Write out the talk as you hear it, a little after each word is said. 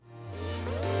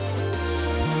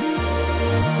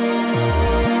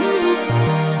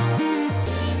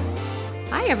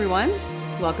everyone.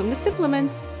 Welcome to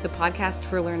Supplements, the podcast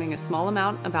for learning a small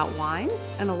amount about wines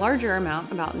and a larger amount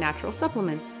about natural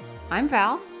supplements. I'm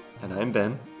Val. And I'm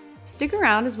Ben. Stick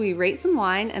around as we rate some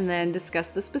wine and then discuss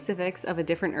the specifics of a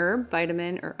different herb,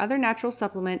 vitamin, or other natural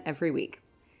supplement every week.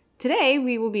 Today,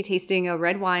 we will be tasting a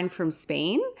red wine from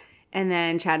Spain and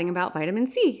then chatting about vitamin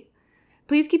C.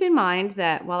 Please keep in mind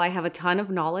that while I have a ton of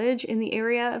knowledge in the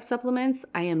area of supplements,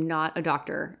 I am not a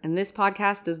doctor, and this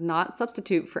podcast does not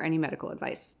substitute for any medical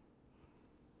advice.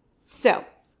 So,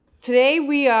 today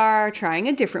we are trying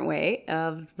a different way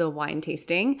of the wine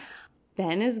tasting.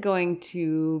 Ben is going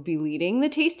to be leading the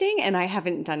tasting, and I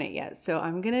haven't done it yet. So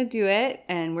I'm going to do it,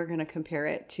 and we're going to compare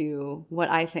it to what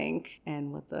I think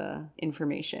and what the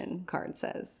information card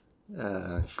says.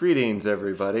 Greetings,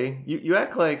 everybody. You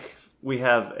act like we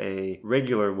have a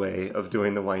regular way of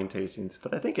doing the wine tastings,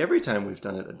 but I think every time we've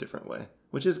done it a different way,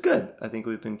 which is good. I think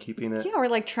we've been keeping it... Yeah, we're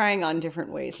like trying on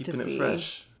different ways to see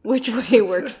fresh. Which way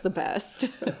works the best.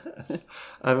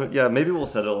 Yeah, maybe we'll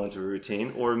settle into a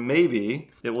routine, or maybe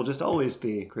it will just always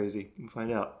be crazy. We'll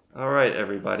find out. All right,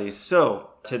 everybody. So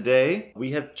today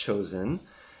we have chosen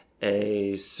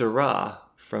a Syrah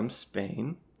from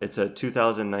Spain. It's a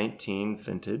 2019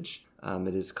 vintage.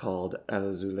 It is called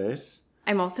Azules.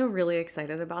 I'm also really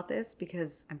excited about this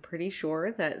because I'm pretty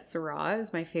sure that Syrah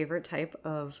is my favorite type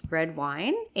of red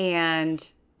wine. And...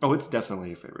 Oh, it's definitely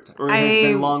your favorite type. Or it has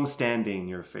been long-standing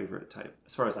your favorite type,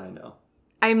 as far as I know.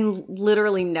 I'm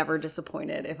literally never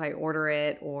disappointed if I order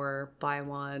it or buy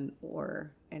one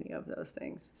or any of those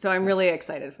things. So I'm really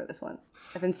excited for this one.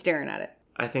 I've been staring at it.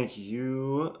 I think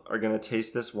you are going to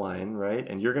taste this wine, right?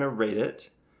 And you're going to rate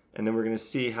it. And then we're going to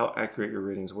see how accurate your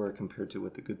ratings were compared to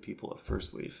what the good people at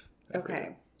First Leaf.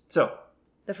 Okay. So,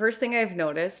 the first thing I've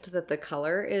noticed that the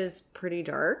color is pretty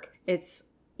dark.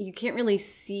 You can't really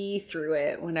see through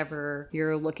it whenever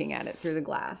you're looking at it through the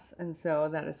glass. And so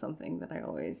that is something that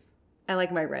I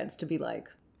like my reds to be like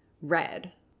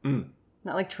red. Not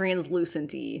like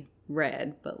translucent-y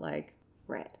red, but like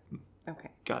red. Okay.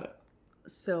 Got it.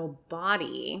 So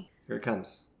body. Here it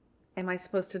comes. Am I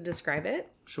supposed to describe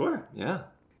it? Sure, yeah.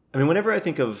 I mean, whenever I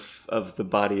think of the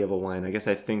body of a wine, I guess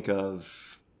I think of...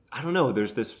 I don't know,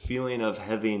 there's this feeling of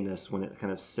heaviness when it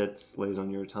kind of lays on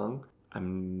your tongue.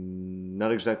 I'm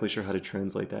not exactly sure how to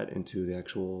translate that into the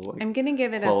actual I'm going to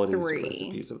give it a 3.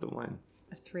 Recipes of the wine.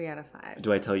 A 3 out of 5.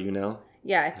 Do I tell you now?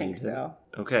 Yeah, I think so.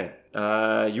 Okay.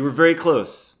 You were very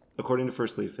close. According to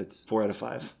First Leaf, it's 4 out of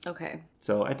 5. Okay.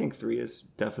 So I think 3 is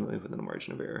definitely within a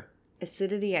margin of error.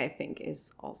 Acidity, I think,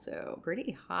 is also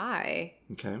pretty high.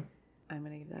 Okay. I'm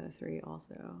going to give that a 3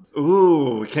 also.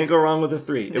 Ooh, can't go wrong with a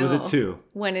 3. No. It was a 2.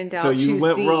 When in doubt, so you choose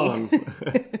went C. wrong.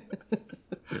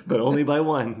 But only by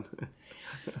 1.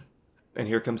 And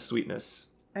here comes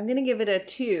sweetness. I'm going to give it a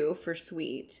 2 for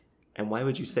sweet. And why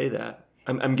would you say that?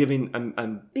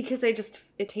 Because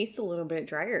it tastes a little bit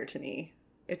drier to me.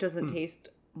 It doesn't taste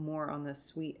more on the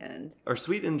sweet end. Are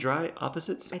sweet and dry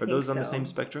opposites? Are those on the same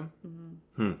spectrum?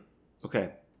 Mm-hmm.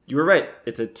 Okay. You were right.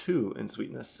 It's a 2 in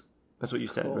sweetness. That's what you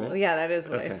said, right? Yeah, that is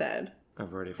what I said.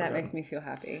 I've already forgotten. That makes me feel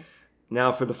happy.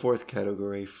 Now for the 4th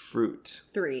category, fruit.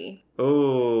 3.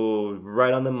 Oh,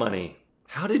 right on the money.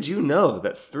 How did you know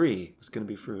that 3 was going to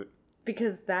be fruit?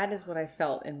 Because that is what I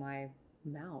felt in my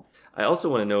mouth. I also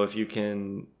want to know if you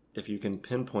can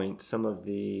pinpoint some of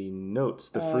the notes,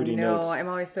 the fruity notes I'm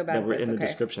always so bad that were at this. in the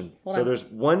description. Hold so on. there's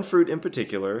one fruit in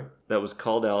particular that was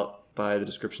called out by the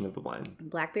description of the wine.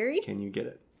 Blackberry? Can you get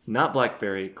it? Not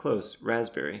blackberry, close,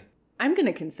 raspberry. I'm going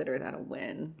to consider that a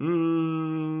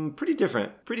win. Pretty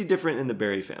different. Pretty different in the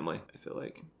berry family, I feel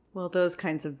like. Well, those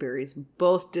kinds of berries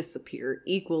both disappear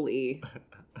equally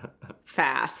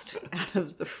fast out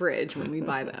of the fridge when we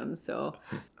buy them, so...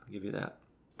 I'll give you that.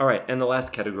 All right, and the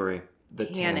last category, the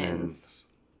tannins.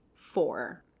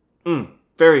 4.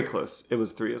 Very close. It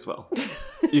was 3 as well.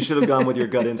 You should have gone with your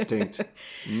gut instinct.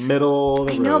 Middle of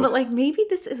the road. I know, but like maybe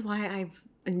this is why I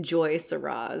enjoy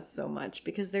Syrahs so much,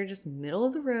 because they're just middle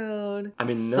of the road,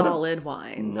 solid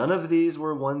wines. None of these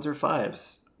were 1s or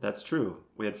 5s. That's true.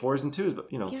 We had 4s and 2s,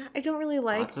 but Yeah, I don't really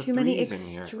like too many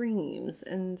extremes.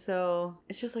 And so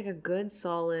it's just like a good,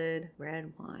 solid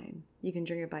red wine. You can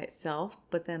drink it by itself,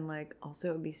 but then also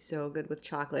it would be so good with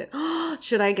chocolate.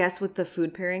 Should I guess what the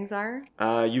food pairings are?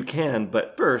 You can,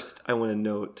 but first I want to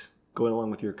note, going along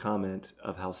with your comment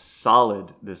of how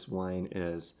solid this wine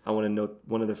is, I want to note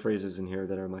one of the phrases in here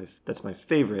that's my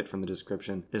favorite from the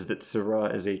description is that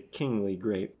Syrah is a kingly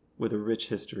grape with a rich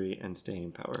history and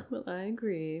staying power. Well, I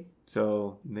agree.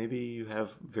 So maybe you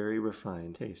have very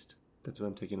refined taste. That's what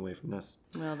I'm taking away from this.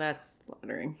 Well, that's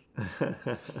flattering.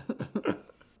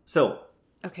 So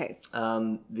Okay.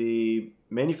 The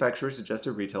manufacturer's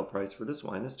suggested retail price for this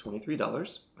wine is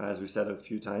 $23. As we've said a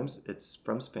few times, it's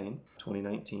from Spain,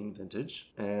 2019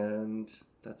 vintage, and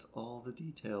that's all the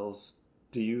details.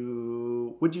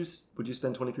 Would you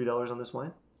spend $23 on this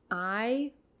wine?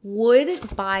 I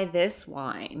would buy this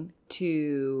wine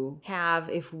to have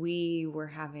if we were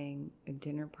having a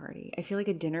dinner party. I feel like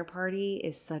a dinner party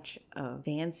is such a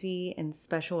fancy and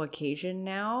special occasion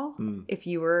now. If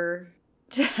you were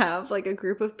to have like a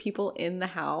group of people in the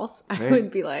house, I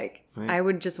would be like, I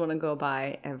would just want to go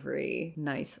buy every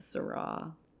nice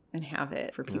Syrah and have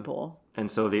it for people. And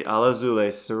so the Alazule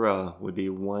Syrah would be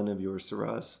one of your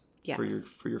Syrahs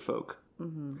for your folk.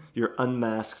 Mm-hmm. Your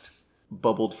unmasked,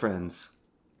 bubbled friends.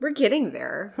 We're getting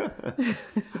there.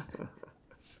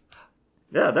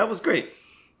 Yeah, that was great.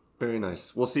 Very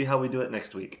nice. We'll see how we do it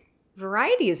next week.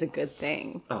 Variety is a good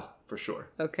thing. Oh, for sure.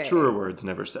 Okay. Truer words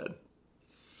never said.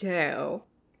 So,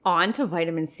 on to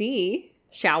vitamin C,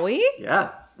 shall we? Yeah,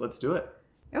 let's do it.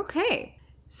 Okay.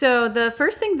 So, the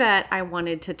first thing that I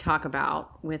wanted to talk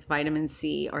about with vitamin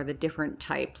C are the different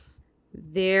types.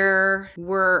 There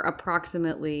were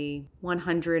approximately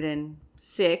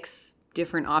 106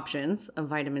 different options of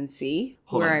vitamin C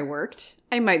I worked.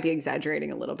 I might be exaggerating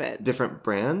a little bit. Different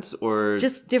brands or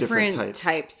just different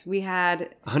types? We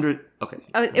had 100. Okay.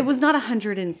 It was not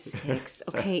 106.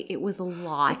 Okay, it was a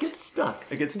lot.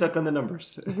 I get stuck on the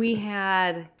numbers.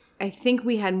 I think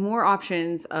we had more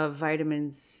options of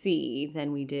vitamin C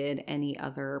than we did any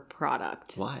other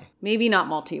product. Why? Maybe not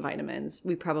multivitamins.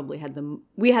 We probably had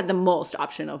the most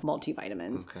option of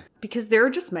multivitamins. Okay. Because there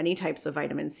are just many types of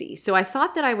vitamin C. So I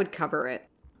thought that I would cover it.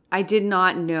 I did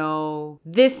not know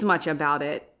this much about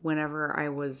it whenever I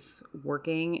was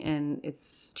working, and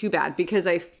it's too bad because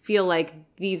I feel like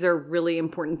these are really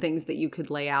important things that you could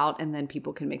lay out and then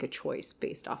people can make a choice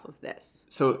based off of this.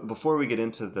 So before we get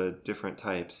into the different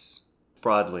types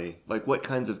broadly, like what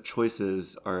kinds of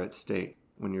choices are at stake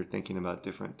when you're thinking about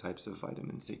different types of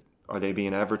vitamin C? Are they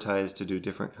being advertised to do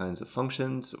different kinds of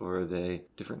functions, or are they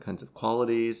different kinds of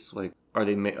qualities? Like, are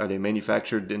they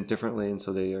manufactured differently, and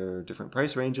so they are different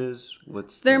price ranges?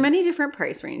 There are many different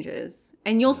price ranges,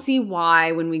 and you'll see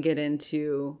why when we get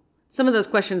into some of those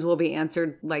questions. Will be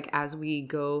answered like as we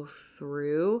go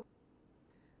through.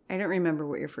 I don't remember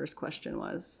what your first question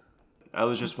was. I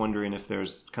was just wondering if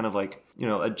there's kind of like,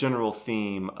 a general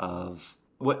theme of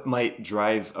what might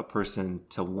drive a person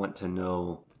to want to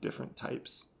know the different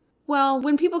types. Well,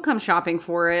 when people come shopping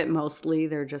for it, mostly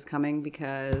they're just coming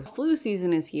because flu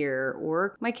season is here,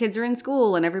 or my kids are in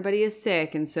school and everybody is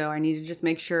sick, and so I need to just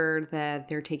make sure that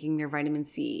they're taking their vitamin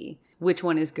C. Which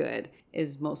one is good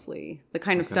is mostly the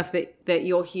kind of stuff that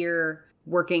you'll hear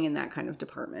working in that kind of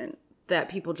department. That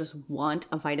people just want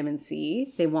a vitamin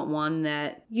C. They want one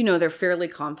that, they're fairly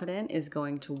confident is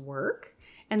going to work.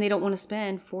 And they don't want to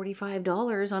spend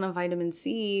 $45 on a vitamin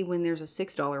C when there's a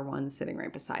 $6 one sitting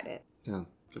right beside it. Yeah.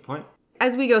 Good point.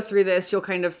 As we go through this, you'll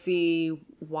kind of see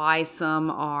why some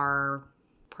are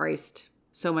priced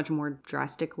so much more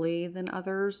drastically than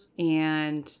others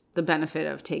and the benefit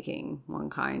of taking one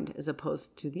kind as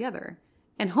opposed to the other.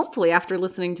 And hopefully after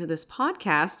listening to this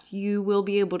podcast, you will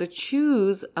be able to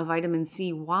choose a vitamin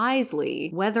C wisely,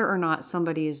 whether or not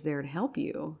somebody is there to help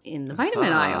you in the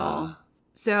vitamin aisle.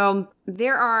 So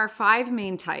there are 5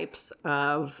 main types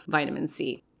of vitamin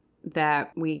C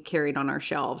that we carried on our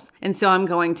shelves. And so I'm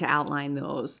going to outline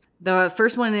those. The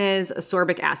first one is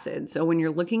ascorbic acid. So when you're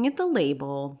looking at the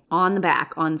label on the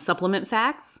back on supplement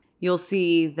facts, you'll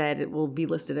see that it will be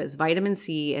listed as vitamin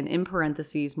C, and in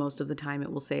parentheses, most of the time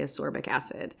it will say ascorbic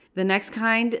acid. The next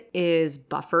kind is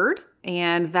buffered,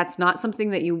 and that's not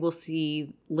something that you will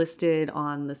see listed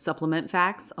on the supplement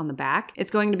facts on the back.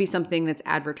 It's going to be something that's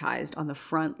advertised on the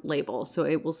front label. So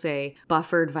it will say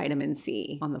buffered vitamin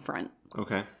C on the front.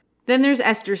 Okay. Then there's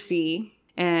ester C,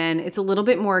 and it's a little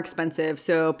bit more expensive,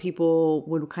 so people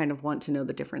would kind of want to know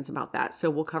the difference about that. So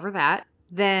we'll cover that.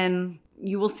 Then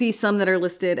you will see some that are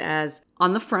listed as,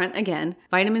 on the front, again,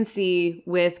 vitamin C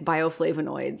with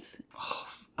bioflavonoids. Oh,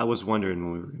 I was wondering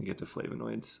when we were going to get to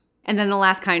flavonoids. And then the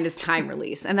last kind is time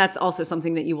release, and that's also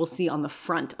something that you will see on the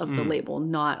front of the label,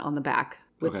 not on the back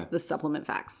with the supplement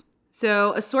facts.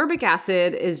 So ascorbic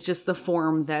acid is just the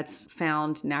form that's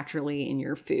found naturally in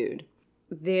your food.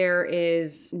 There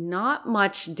is not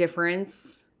much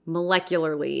difference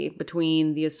molecularly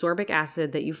between the ascorbic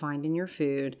acid that you find in your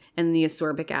food and the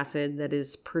ascorbic acid that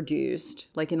is produced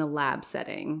like in a lab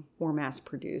setting or mass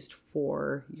produced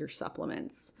for your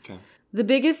supplements. Okay. The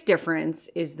biggest difference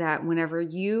is that when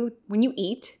you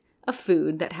eat a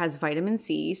food that has vitamin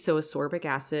C, so ascorbic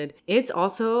acid, it's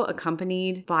also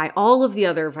accompanied by all of the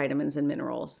other vitamins and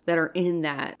minerals that are in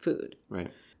that food.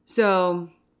 Right. So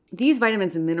these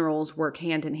vitamins and minerals work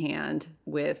hand in hand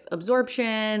with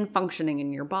absorption, functioning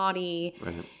in your body.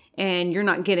 Right. And you're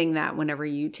not getting that whenever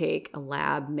you take a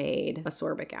lab-made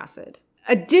ascorbic acid.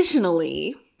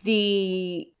 Additionally,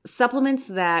 the supplements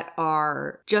that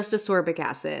are just ascorbic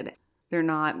acid, they're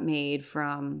not made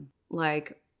from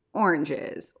like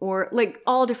oranges or like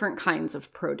all different kinds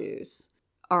of produce,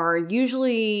 are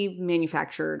usually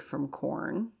manufactured from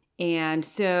corn. And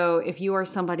so if you are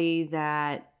somebody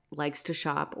that likes to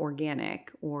shop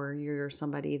organic, or you're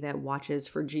somebody that watches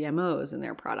for GMOs in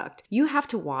their product, you have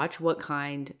to watch what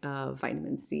kind of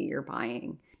vitamin C you're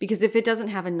buying. Because if it doesn't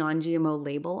have a non-GMO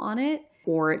label on it,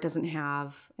 or it doesn't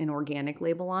have an organic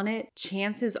label on it,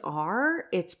 chances are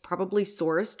it's probably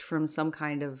sourced from some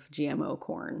kind of GMO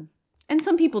corn. And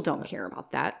some people don't care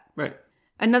about that. Right.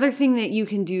 Another thing that you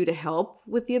can do to help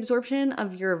with the absorption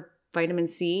of your vitamin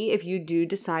C, if you do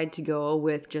decide to go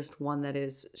with just one that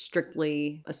is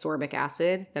strictly ascorbic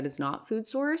acid, that is not food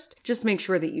sourced, just make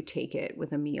sure that you take it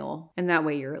with a meal. And that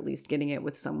way you're at least getting it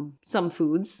with some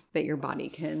foods that your body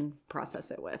can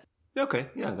process it with. Okay.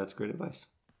 Yeah, that's great advice.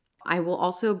 I will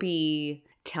also be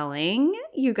telling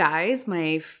you guys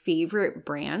my favorite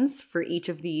brands for each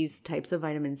of these types of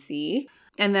vitamin C.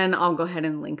 And then I'll go ahead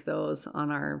and link those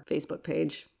on our Facebook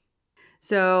page.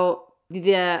 So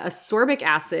the ascorbic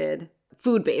acid,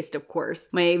 food-based, of course.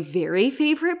 My very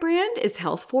favorite brand is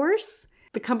Health Force.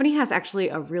 The company has actually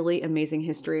a really amazing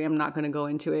history. I'm not going to go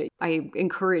into it. I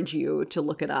encourage you to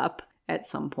look it up at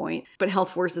some point. But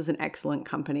Health Force is an excellent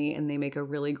company, and they make a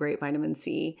really great vitamin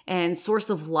C. And Source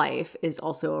of Life is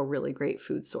also a really great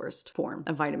food-sourced form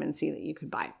of vitamin C that you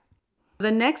could buy.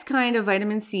 The next kind of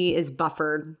vitamin C is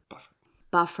buffered.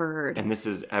 Buffered. And this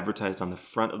is advertised on the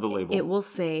front of the label. It will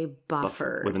say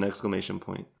buffered. With an exclamation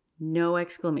point. No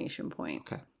exclamation point.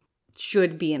 Okay.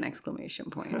 Should be an exclamation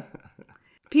point.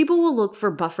 People will look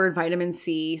for buffered vitamin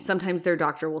C. Sometimes their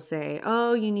doctor will say,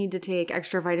 oh, you need to take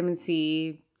extra vitamin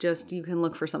C. Just you can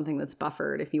look for something that's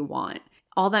buffered if you want.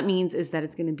 All that means is that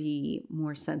it's going to be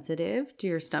more sensitive to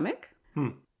your stomach.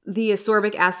 The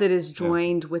ascorbic acid is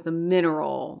joined with a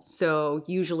mineral, so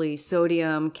usually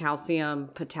sodium, calcium,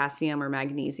 potassium, or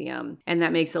magnesium, and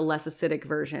that makes a less acidic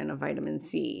version of vitamin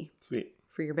C. Sweet.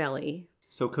 For your belly.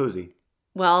 So cozy.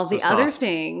 Well, the other soft.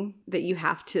 thing that you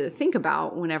have to think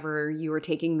about whenever you are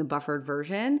taking the buffered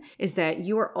version is that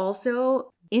you are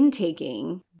also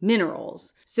intaking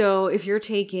minerals. So if you're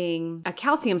taking a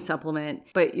calcium supplement,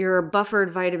 but your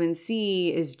buffered vitamin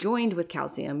C is joined with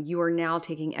calcium, you are now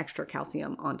taking extra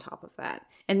calcium on top of that.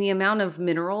 And the amount of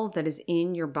mineral that is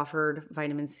in your buffered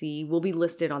vitamin C will be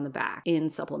listed on the back in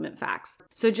supplement facts.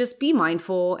 So just be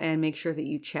mindful and make sure that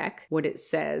you check what it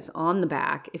says on the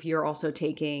back if you're also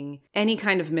taking any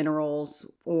kind of minerals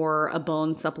or a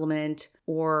bone supplement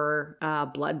or a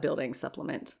blood building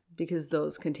supplement, because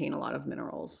those contain a lot of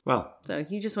minerals. Wow. So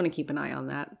you just want to keep an eye on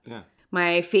that. Yeah.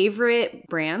 My favorite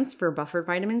brands for buffered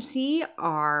vitamin C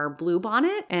are Blue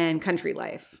Bonnet and Country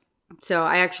Life. So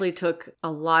I actually took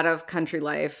a lot of Country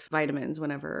Life vitamins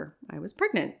whenever I was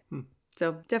pregnant.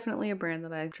 So definitely a brand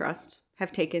that I trust,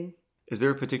 have taken. Is there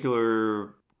a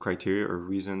particular criteria or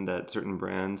reason that certain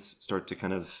brands start to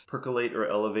kind of percolate or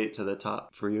elevate to the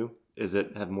top for you? Is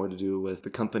it have more to do with the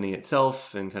company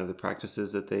itself and kind of the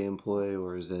practices that they employ,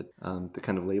 or is it the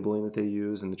kind of labeling that they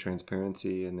use and the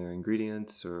transparency in their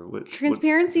ingredients, or what?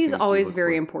 Transparency is always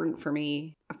very for? important for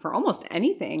me, for almost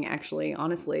anything, actually,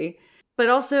 honestly. But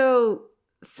also,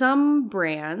 some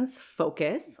brands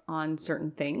focus on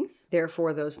certain things.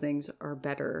 Therefore, those things are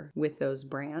better with those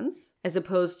brands, as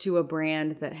opposed to a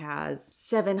brand that has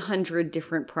 700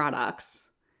 different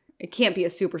products. It can't be a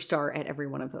superstar at every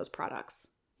one of those products.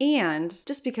 And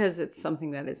just because it's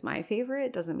something that is my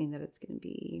favorite doesn't mean that it's going to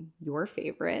be your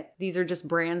favorite. These are just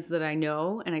brands that I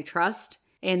know and I trust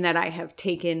and that I have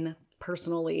taken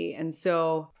personally. And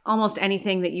so almost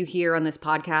anything that you hear on this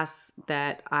podcast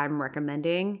that I'm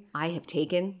recommending, I have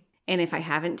taken. And if I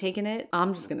haven't taken it,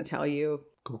 I'm just going to tell you.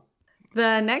 Cool.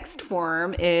 The next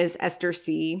form is Ester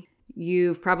C.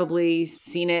 You've probably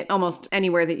seen it almost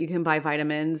anywhere that you can buy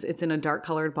vitamins. It's in a dark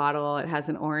colored bottle. It has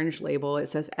an orange label. It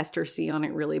says Ester C on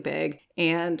it really big.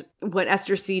 And what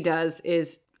Ester C does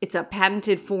is it's a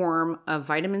patented form of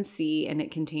vitamin C, and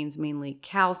it contains mainly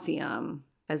calcium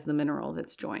as the mineral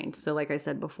that's joined. So like I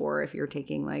said before, if you're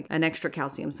taking like an extra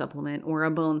calcium supplement or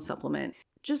a bone supplement,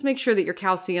 just make sure that your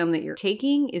calcium that you're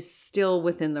taking is still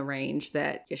within the range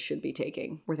that you should be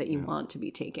taking or that you want to be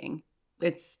taking.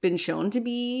 It's been shown to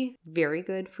be very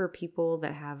good for people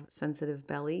that have sensitive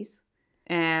bellies.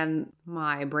 And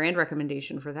my brand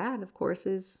recommendation for that, of course,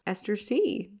 is Ester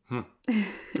C.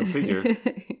 Go figure.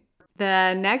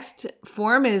 The next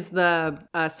form is the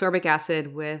ascorbic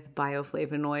acid with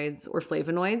bioflavonoids or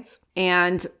flavonoids.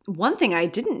 And one thing I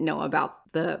didn't know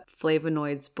about the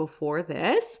flavonoids before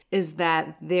this is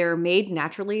that they're made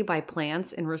naturally by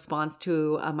plants in response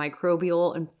to a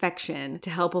microbial infection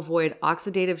to help avoid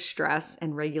oxidative stress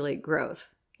and regulate growth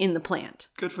in the plant.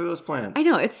 Good for those plants. I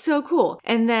know, it's so cool.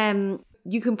 And then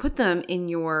you can put them in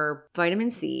your vitamin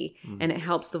C, and it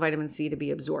helps the vitamin C to be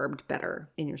absorbed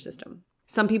better in your system.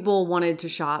 Some people wanted to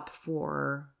shop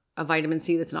for a vitamin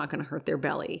C that's not going to hurt their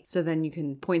belly. So then you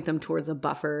can point them towards a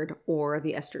buffered or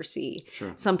the ester C.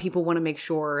 Sure. Some people want to make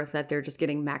sure that they're just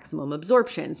getting maximum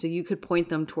absorption. So you could point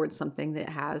them towards something that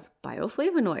has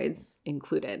bioflavonoids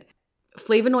included.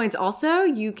 Flavonoids also,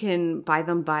 you can buy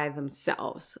them by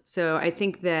themselves. So I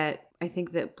think that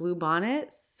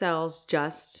Bluebonnet sells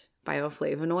just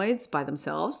bioflavonoids by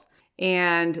themselves,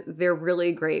 and they're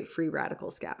really great free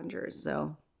radical scavengers.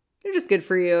 So they're just good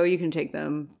for you. You can take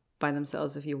them by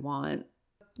themselves if you want.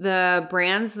 The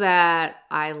brands that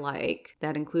I like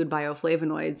that include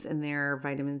bioflavonoids in their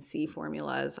vitamin C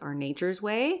formulas are Nature's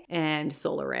Way and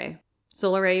Solaray.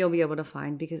 Solaray you'll be able to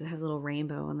find because it has a little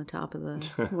rainbow on the top of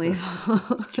the label.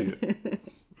 That's cute.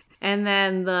 And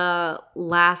then the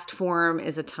last form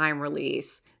is a time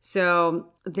release. So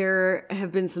there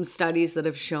have been some studies that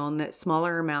have shown that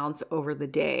smaller amounts over the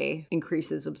day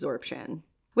increases absorption,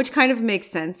 which kind of makes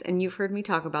sense. And you've heard me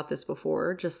talk about this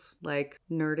before, just like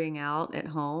nerding out at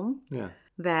home. Yeah.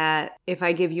 That if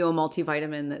I give you a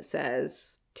multivitamin that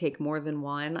says take more than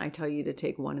one, I tell you to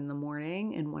take one in the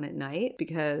morning and one at night,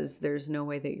 because there's no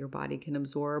way that your body can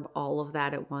absorb all of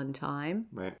that at one time.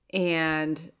 Right.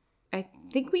 And I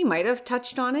think we might have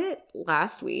touched on it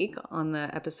last week on the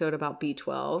episode about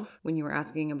B12 when you were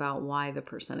asking about why the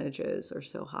percentages are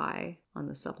so high on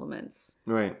the supplements.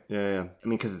 Right. Yeah. I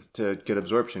mean, because to get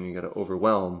absorption, you got to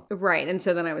overwhelm. Right. And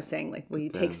so then I was saying, like, well, you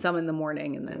take some in the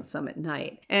morning and then some at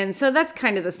night. And so that's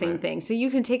kind of the same thing. So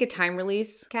you can take a time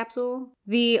release capsule.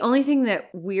 The only thing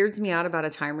that weirds me out about a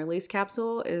time release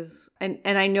capsule is, and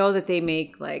I know that they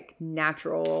make like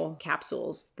natural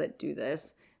capsules that do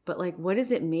this, but like, what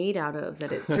is it made out of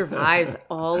that it survives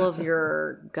all of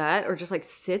your gut or just like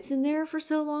sits in there for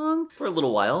so long? For a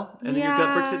little while, and then your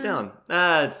gut breaks it down.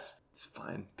 It's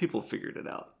fine. People figured it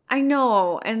out. I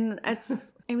know. And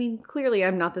clearly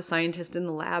I'm not the scientist in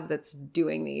the lab that's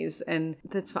doing these, and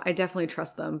I definitely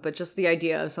trust them. But just the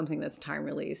idea of something that's time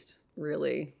released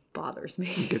really bothers me.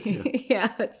 It gets you.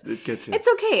 Yeah. It gets you. It's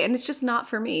okay. And it's just not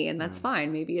for me. And that's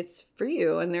fine. Maybe it's for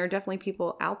you. And there are definitely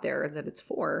people out there that it's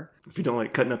for. If you don't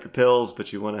like cutting up your pills,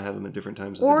 but you want to have them at different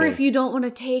times of the day. Or if you don't want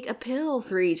to take a pill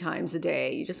 3 times a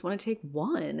day, you just want to take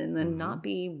one and then not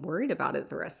be worried about it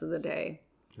the rest of the day.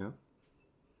 Yeah.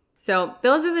 So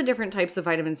those are the different types of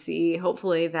vitamin C.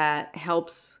 Hopefully that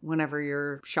helps whenever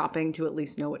you're shopping to at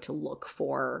least know what to look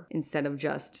for instead of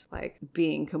just like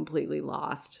being completely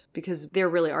lost, because there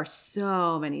really are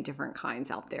so many different kinds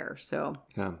out there. So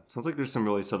yeah, sounds like there's some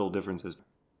really subtle differences.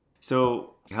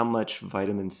 So how much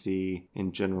vitamin C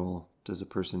in general does a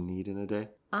person need in a day?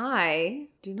 I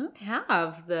do not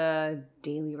have the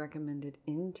daily recommended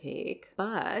intake,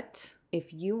 but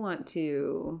if you want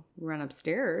to run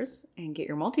upstairs and get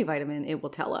your multivitamin, it will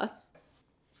tell us.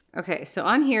 Okay, so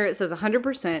on here it says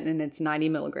 100% and it's 90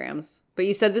 milligrams. But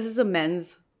you said this is a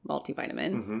men's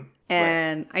multivitamin. Mm-hmm.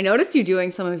 And I noticed you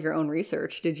doing some of your own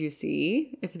research. Did you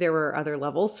see if there were other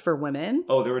levels for women?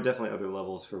 Oh, there were definitely other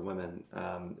levels for women.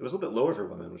 It was a little bit lower for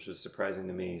women, which was surprising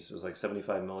to me. So it was like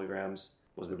 75 milligrams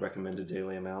was the recommended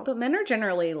daily amount. But men are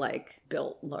generally like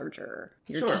built larger.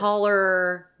 You're Sure.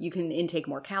 taller. You can intake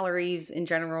more calories in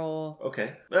general.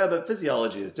 Okay. But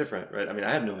physiology is different, right? I mean,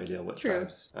 I have no idea what True.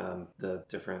 drives the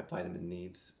different vitamin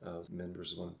needs of men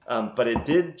versus women. But it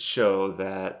did show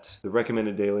that the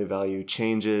recommended daily value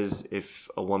changes if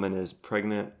a woman is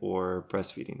pregnant or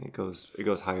breastfeeding. It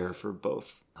goes higher for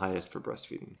both. Highest for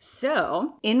breastfeeding.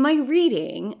 So, in my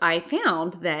reading, I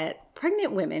found that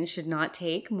pregnant women should not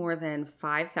take more than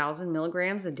 5,000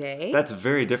 milligrams a day. That's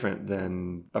very different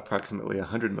than approximately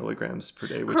 100 milligrams per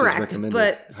day, which Correct, is recommended.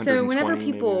 but so 120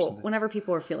 maybe or something. whenever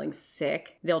people are feeling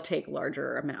sick, they'll take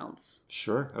larger amounts.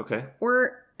 Sure, okay.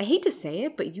 Or, I hate to say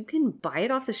it, but you can buy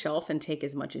it off the shelf and take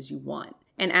as much as you want.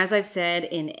 And as I've said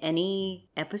in any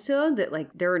episode, that like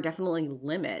there are definitely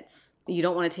limits. You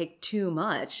don't want to take too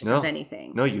much of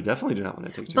anything. No, you definitely do not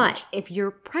want to take too much. But if you're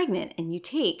pregnant and you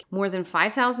take more than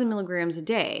 5,000 milligrams a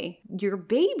day, your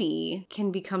baby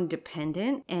can become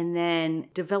dependent and then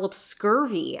develop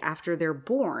scurvy after they're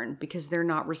born because they're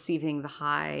not receiving the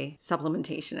high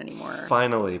supplementation anymore.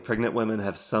 Finally, pregnant women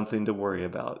have something to worry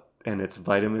about. and it's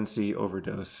vitamin C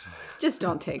overdose. Just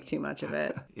don't take too much of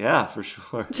it. Yeah, for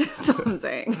sure. That's all I'm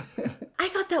saying. I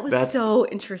thought that was so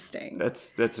interesting.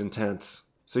 That's intense.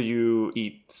 So you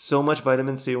eat so much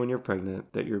vitamin C when you're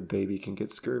pregnant that your baby can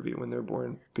get scurvy when they're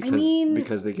born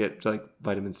because they get like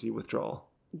vitamin C withdrawal.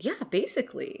 Yeah,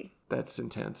 basically. That's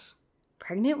intense.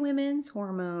 Pregnant women's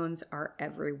hormones are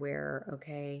everywhere,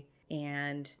 okay?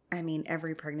 And I mean,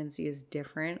 every pregnancy is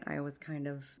different. I was kind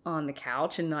of on the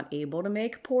couch and not able to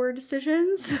make poor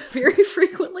decisions very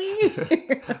frequently.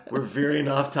 We're veering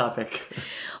off topic.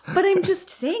 But I'm just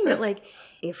saying that, like,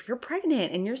 if you're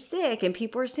pregnant and you're sick and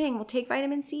people are saying, well, take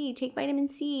vitamin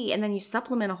C, and then you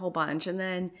supplement a whole bunch, and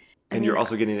then... And you're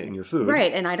also getting it in your food.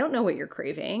 Right, and I don't know what you're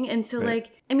craving. And so,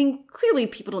 clearly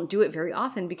people don't do it very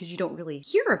often because you don't really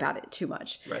hear about it too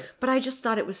much. Right. But I just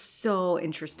thought it was so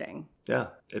interesting. Yeah,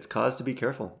 it's cause to be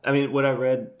careful. I mean, what I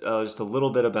read just a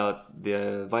little bit about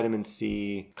the vitamin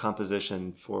C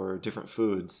composition for different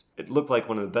foods, it looked like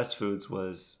one of the best foods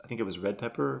was, I think it was red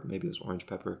pepper, maybe it was orange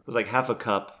pepper. It was like half a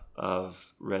cup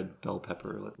of red bell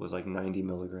pepper. It was like 90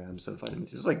 milligrams of vitamin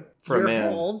C. It was like for your a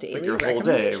man, whole daily like your whole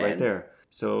day right there.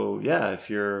 So yeah, if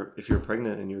you're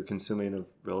pregnant and you're consuming a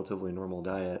relatively normal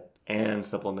diet and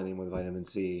supplementing with vitamin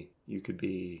C, you could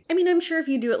be... I mean, I'm sure if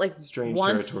you do it like strange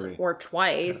once territory. Or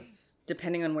twice,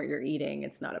 depending on what you're eating,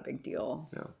 it's not a big deal.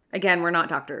 Yeah. Again, we're not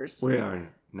doctors. We are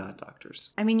not doctors.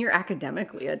 I mean, you're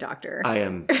academically a doctor. I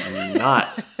am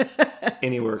not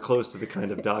anywhere close to the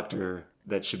kind of doctor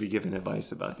that should be giving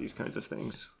advice about these kinds of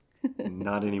things.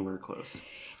 Not anywhere close.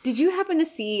 Did you happen to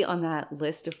see on that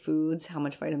list of foods how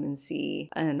much vitamin C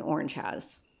an orange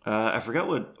has? I forgot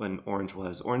what an orange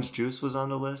was. Orange juice was on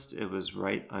the list. It was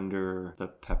right under the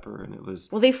pepper, and it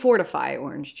was... Well, they fortify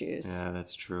orange juice. Yeah,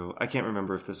 that's true. I can't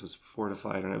remember if this was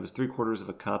fortified or not. It was 3/4 of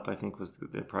a cup, I think, was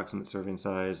the approximate serving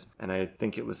size. And I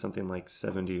think it was something like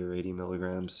 70 or 80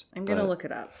 milligrams. I'm going to look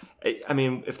it up. I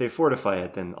mean, if they fortify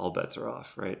it, then all bets are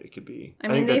off, right? It could be... I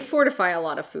mean, they fortify a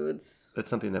lot of foods.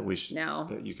 That's something that we should... Now.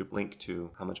 That you could link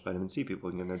to how much vitamin C people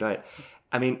can get in their diet.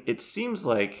 I mean, it seems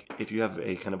like if you have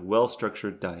a kind of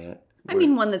well-structured diet...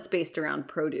 one that's based around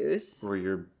produce. Where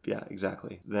you're... Yeah,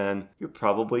 exactly. Then you're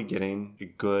probably getting a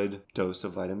good dose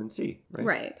of vitamin C, right?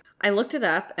 Right. I looked it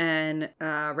up, and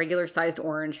regular-sized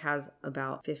orange has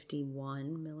about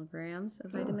 51 milligrams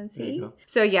of vitamin C.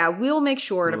 So, yeah, we'll make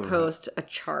sure to post a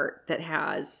chart that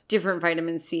has different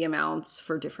vitamin C amounts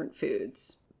for different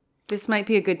foods. This might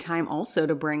be a good time also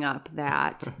to bring up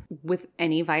that with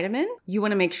any vitamin, you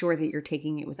want to make sure that you're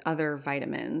taking it with other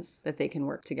vitamins that they can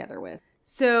work together with.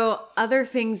 So other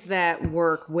things that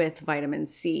work with vitamin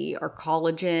C are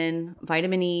collagen,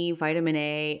 vitamin E, vitamin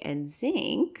A, and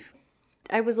zinc.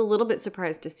 I was a little bit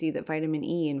surprised to see that vitamin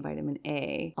E and vitamin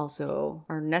A also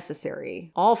are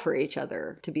necessary, all for each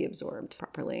other to be absorbed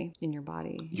properly in your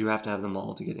body. You have to have them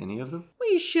all to get any of them?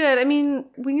 Well, you should. I mean,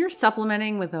 when you're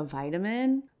supplementing with a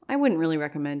vitamin, I wouldn't really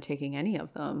recommend taking any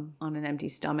of them on an empty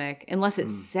stomach unless it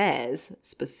says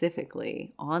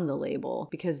specifically on the label,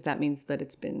 because that means that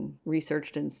it's been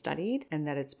researched and studied and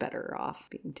that it's better off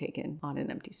being taken on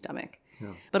an empty stomach.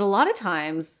 Yeah. But a lot of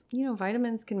times,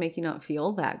 vitamins can make you not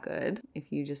feel that good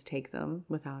if you just take them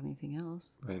without anything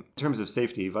else. Right. In terms of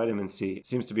safety, vitamin C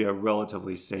seems to be a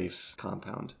relatively safe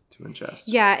compound to ingest.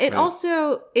 Yeah,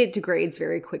 it degrades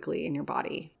very quickly in your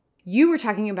body. You were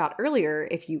talking about earlier,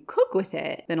 if you cook with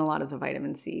it, then a lot of the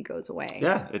vitamin C goes away.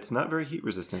 Yeah, it's not very heat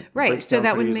resistant. Right, so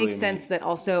that would make sense that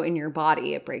also in your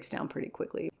body it breaks down pretty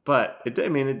quickly. But,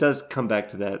 it does come back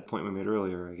to that point we made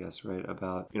earlier, I guess, right?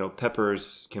 About,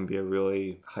 peppers can be a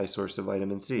really high source of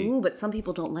vitamin C. Ooh, but some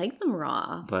people don't like them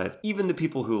raw. But even the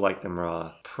people who like them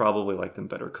raw probably like them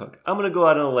better cooked. I'm going to go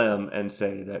out on a limb and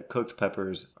say that cooked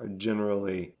peppers are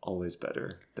generally always better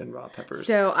than raw peppers.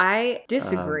 So I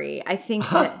disagree. I think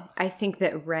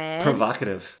that red...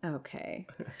 Provocative. Okay.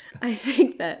 I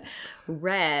think that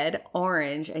red,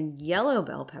 orange, and yellow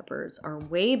bell peppers are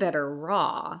way better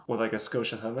raw. With like a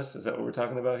Scotia hummus? Is that what we're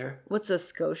talking about here? What's a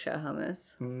Scotia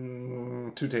hummus?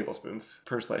 2 tablespoons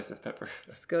per slice of pepper.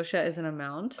 Scotia is an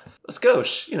amount? A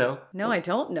skosh, No, I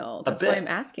don't know. That's why I'm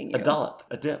asking you. A dollop.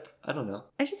 A dip. I don't know.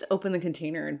 I just open the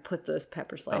container and put this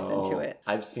pepper slice into it.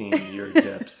 I've seen your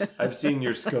dips. I've seen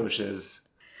your Scotias.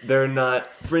 They're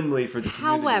not friendly for the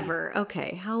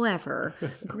community. However,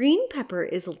 green pepper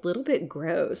is a little bit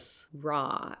gross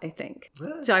raw, I think.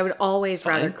 So I would always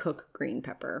rather cook green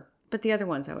pepper. But the other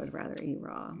ones I would rather eat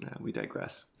raw. We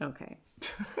digress. Okay.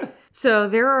 So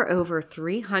there are over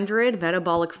 300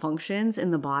 metabolic functions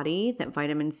in the body that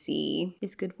vitamin C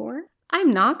is good for. I'm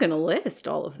not going to list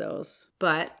all of those,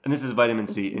 but And this is vitamin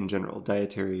C in general,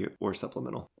 dietary or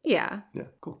supplemental. yeah. Yeah,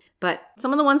 cool. But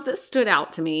some of the ones that stood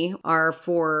out to me are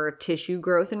for tissue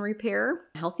growth and repair,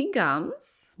 healthy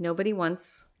gums. Nobody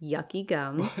wants yucky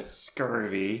gums.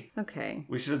 Scurvy. Okay.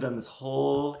 We should have done this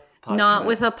whole podcast. Not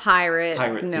with a pirate.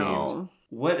 Pirate no. themed.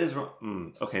 What is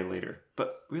wrong? Okay, later.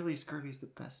 But really, scurvy is the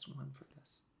best one for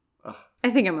this. Ugh. I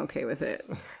think I'm okay with it.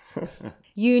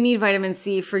 You need vitamin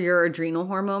C for your adrenal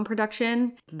hormone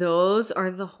production. Those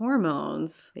are the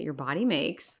hormones that your body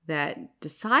makes that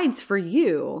decides for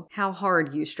you how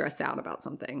hard you stress out about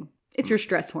something. It's your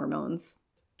stress hormones.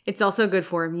 It's also good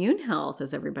for immune health,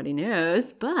 as everybody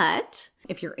knows. But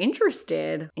if you're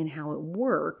interested in how it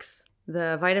works,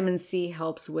 the vitamin C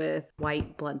helps with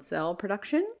white blood cell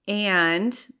production.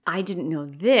 And I didn't know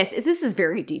this. This is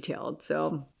very detailed,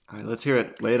 so... All right, let's hear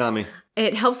it. Lay it on me.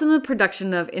 It helps in the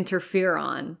production of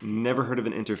interferon. Never heard of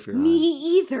an interferon.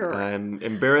 Me either. I'm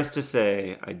embarrassed to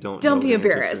say I don't know Don't be what an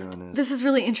embarrassed. interferon is. This is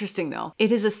really interesting, though.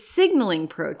 It is a signaling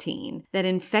protein that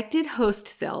infected host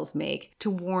cells make to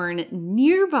warn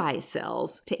nearby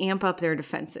cells to amp up their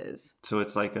defenses. So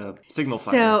it's like a signal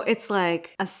fire. So it's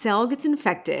like a cell gets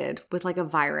infected with like a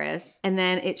virus, and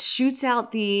then it shoots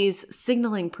out these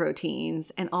signaling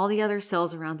proteins, and all the other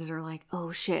cells around it are like,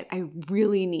 oh shit, I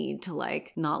really need to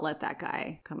like not let that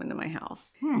guy come into my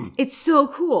house. It's so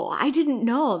cool. I didn't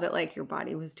know that like your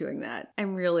body was doing that.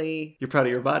 You're proud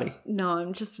of your body. No,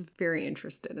 I'm just very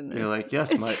interested in this. You're like,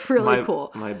 yes, it's really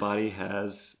cool. My body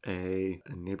has a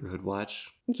neighborhood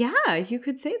watch, Yeah, you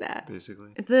could say that.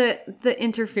 basically. The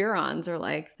interferons are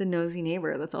like the nosy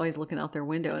neighbor that's always looking out their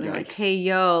window, and they're like, Yikes. hey,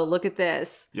 yo, look at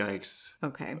this. Yikes.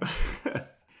 Okay.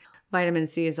 Vitamin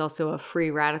C is also a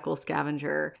free radical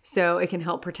scavenger, so it can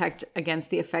help protect against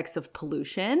the effects of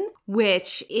pollution,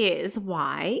 which is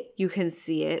why you can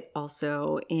see it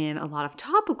also in a lot of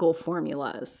topical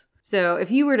formulas. So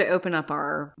if you were to open up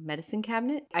our medicine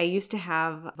cabinet, I used to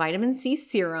have vitamin C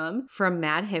serum from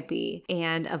Mad Hippie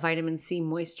and a vitamin C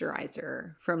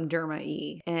moisturizer from Derma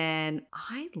E. And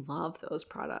I love those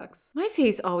products. My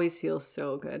face always feels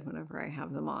so good whenever I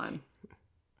have them on.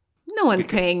 No one's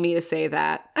paying me to say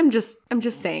that. I'm just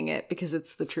saying it because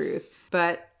it's the truth.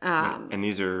 But And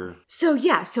these are... so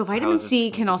vitamin is this C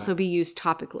can okay? also be used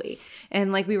topically.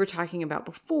 And like we were talking about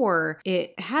before,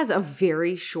 it has a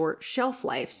very short shelf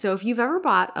life. So if you've ever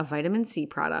bought a vitamin C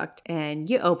product and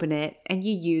you open it and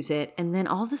you use it, and then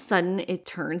all of a sudden it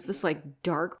turns this like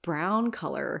dark brown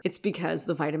color, it's because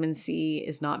the vitamin C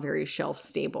is not very shelf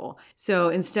stable. So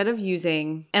instead of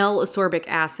using L-ascorbic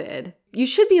acid, you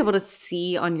should be able to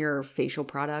see on your facial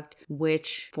product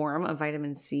which form of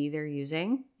vitamin C they're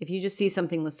using. If you just see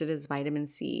something listed as vitamin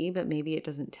C, but maybe it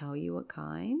doesn't tell you what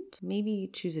kind, maybe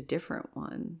choose a different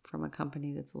one from a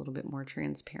company that's a little bit more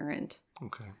transparent.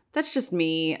 Okay. That's just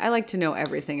me. I like to know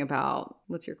everything about...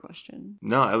 What's your question?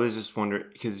 No, I was just wondering,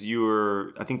 because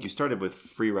I think you started with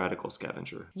free radical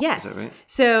scavenger. Yes. Is that right?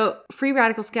 So free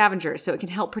radical scavenger, so it can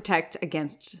help protect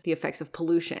against the effects of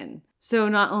pollution. So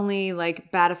not only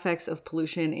like bad effects of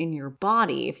pollution in your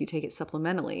body if you take it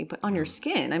supplementally, but on your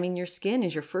skin. I mean, your skin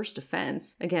is your first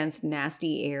defense against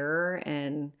nasty air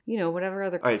and, whatever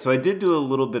other... All right, so I did do a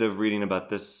little bit of reading about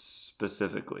this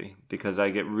specifically because I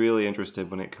get really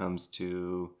interested when it comes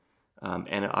to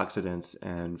antioxidants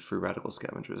and free radical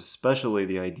scavengers, especially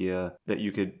the idea that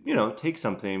you could, take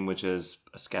something which is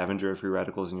a scavenger of free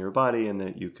radicals in your body and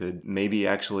that you could maybe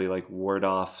actually like ward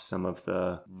off some of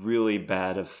the really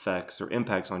bad effects or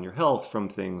impacts on your health from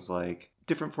things like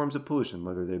different forms of pollution,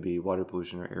 whether they be water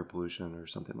pollution or air pollution or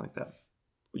something like that.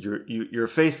 Your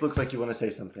face looks like you want to say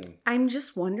something. I'm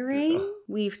just wondering,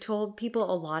 we've told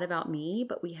people a lot about me,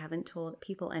 but we haven't told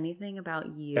people anything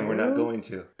about you. And we're not going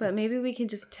to. But maybe we can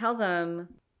just tell them.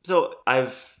 So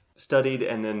I've studied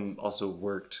and then also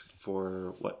worked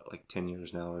for 10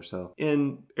 years now or so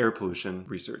in air pollution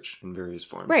research in various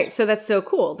forms. Right. So that's so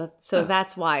cool.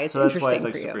 That's why it's interesting that's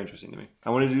like for you. super interesting to me. I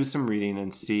wanted to do some reading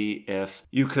and see if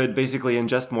you could basically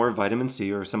ingest more vitamin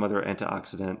C or some other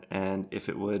antioxidant and if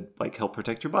it would like help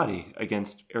protect your body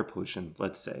against air pollution,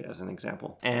 let's say, as an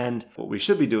example. And what we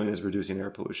should be doing is reducing air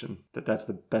pollution. That's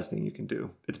the best thing you can do.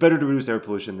 It's better to reduce air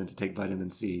pollution than to take vitamin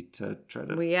C to try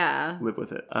to live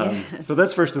with it. Yes. So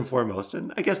that's first and foremost.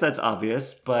 And I guess that's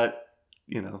obvious, but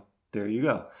there you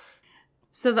go.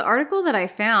 So the article that I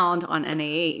found on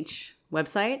NIH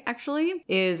website actually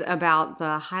is about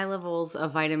the high levels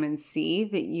of vitamin C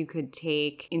that you could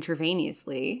take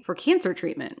intravenously for cancer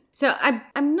treatment. So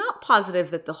I'm not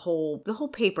positive that the whole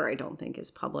paper I don't think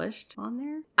is published on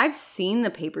there. I've seen the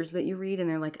papers that you read and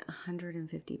they're like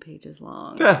 150 pages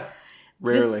long.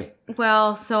 Rarely.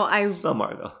 Some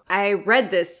are, though. I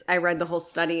read the whole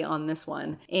study on this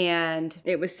one, and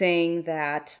it was saying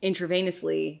that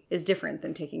intravenously is different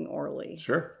than taking orally.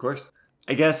 Sure, of course.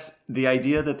 I guess the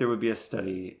idea that there would be a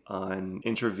study on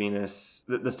intravenous,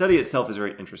 the study itself is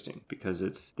very interesting because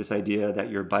it's this idea that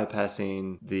you're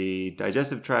bypassing the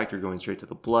digestive tract, you're going straight to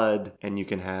the blood, and you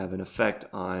can have an effect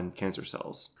on cancer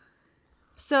cells.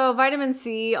 So vitamin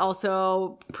C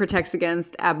also protects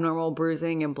against abnormal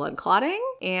bruising and blood clotting.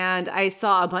 And I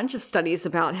saw a bunch of studies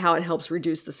about how it helps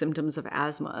reduce the symptoms of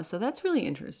asthma. So that's really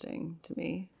interesting to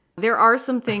me. There are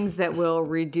some things that will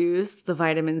reduce the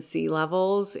vitamin C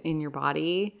levels in your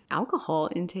body. Alcohol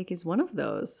intake is one of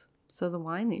those. So the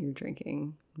wine that you're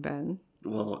drinking, Ben.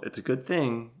 Well, it's a good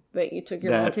thing that you took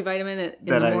your multivitamin in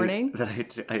the morning?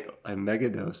 I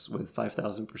megadose with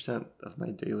 5,000% of my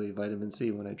daily vitamin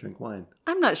C when I drink wine.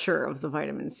 I'm not sure of the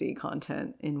vitamin C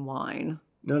content in wine.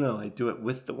 No, I do it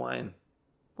with the wine.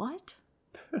 What?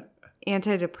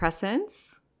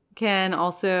 Antidepressants can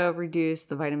also reduce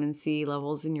the vitamin C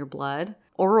levels in your blood.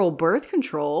 Oral birth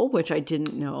control, which I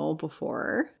didn't know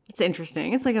before. It's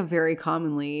interesting. It's like a very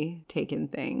commonly taken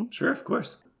thing. Sure, of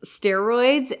course.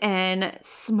 Steroids and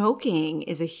smoking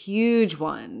is a huge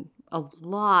one. A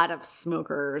lot of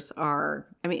smokers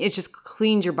it just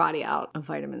cleans your body out of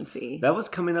vitamin C. That was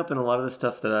coming up in a lot of the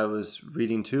stuff that I was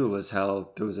reading too, was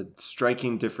how there was a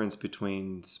striking difference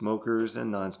between smokers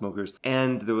and non-smokers.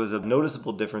 And there was a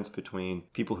noticeable difference between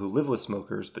people who live with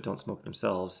smokers but don't smoke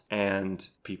themselves and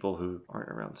people who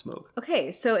aren't around smoke.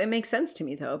 Okay, so it makes sense to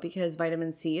me though, because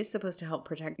vitamin C is supposed to help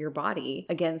protect your body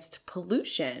against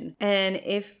pollution. And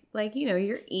if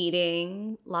you're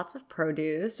eating lots of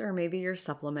produce or maybe you're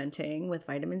supplementing with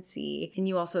vitamin C and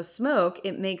you also smoke,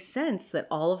 it makes sense that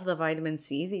all of the vitamin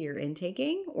C that you're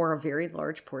intaking, or a very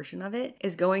large portion of it,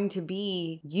 is going to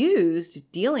be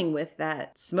used dealing with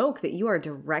that smoke that you are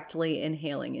directly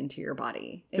inhaling into your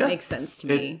body. It makes sense to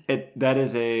me. That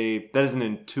is an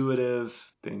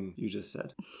intuitive thing you just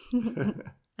said.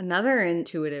 Another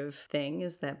intuitive thing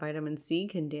is that vitamin C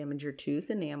can damage your tooth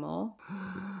enamel.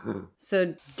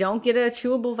 So don't get a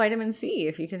chewable vitamin C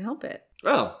if you can help it.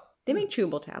 Oh. They make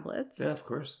chewable tablets. Yeah, of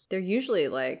course. They're usually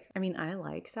I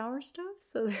like sour stuff,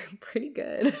 so they're pretty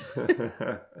good.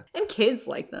 And kids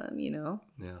like them, Yeah.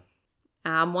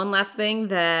 One last thing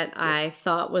that I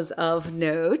thought was of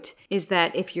note is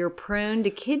that if you're prone to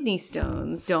kidney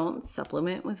stones, don't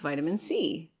supplement with vitamin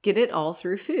C. Get it all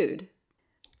through food.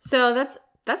 So that's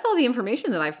all the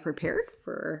information that I've prepared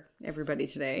for everybody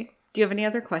today. Do you have any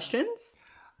other questions?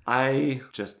 I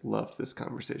just loved this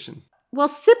conversation. Well,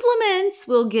 supplements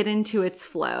will get into its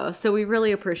flow, so we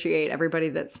really appreciate everybody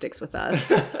that sticks with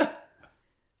us.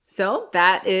 So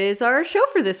that is our show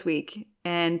for this week.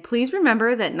 And please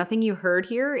remember that nothing you heard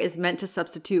here is meant to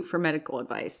substitute for medical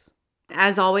advice.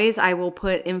 As always, I will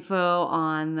put info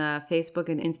on the Facebook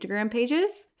and Instagram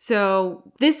pages.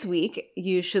 So this week,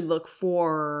 you should look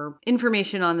for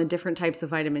information on the different types of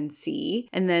vitamin C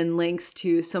and then links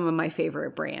to some of my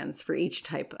favorite brands for each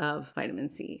type of vitamin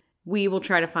C. We will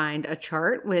try to find a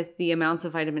chart with the amounts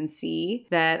of vitamin C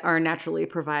that are naturally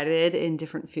provided in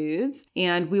different foods.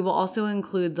 And we will also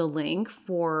include the link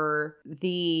for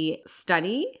the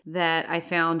study that I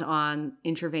found on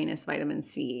intravenous vitamin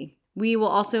C. We will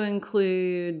also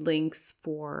include links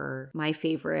for my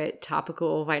favorite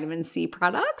topical vitamin C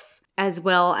products, as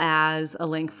well as a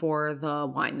link for the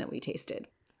wine that we tasted.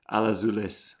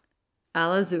 Alazules.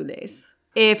 Alazules.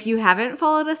 If you haven't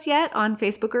followed us yet on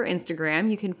Facebook or Instagram,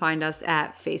 you can find us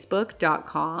at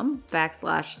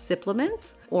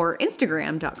facebook.com/supplements or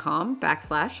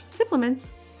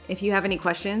instagram.com/supplements. If you have any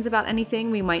questions about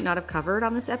anything we might not have covered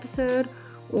on this episode,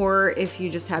 or if you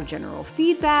just have general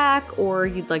feedback, or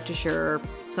you'd like to share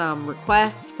some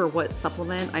requests for what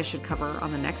supplement I should cover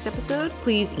on the next episode,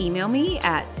 please email me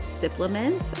at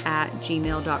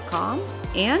supplements@gmail.com.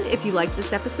 And if you liked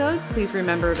this episode, please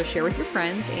remember to share with your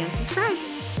friends and subscribe.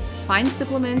 Find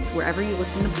Supplements wherever you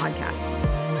listen to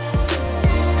podcasts.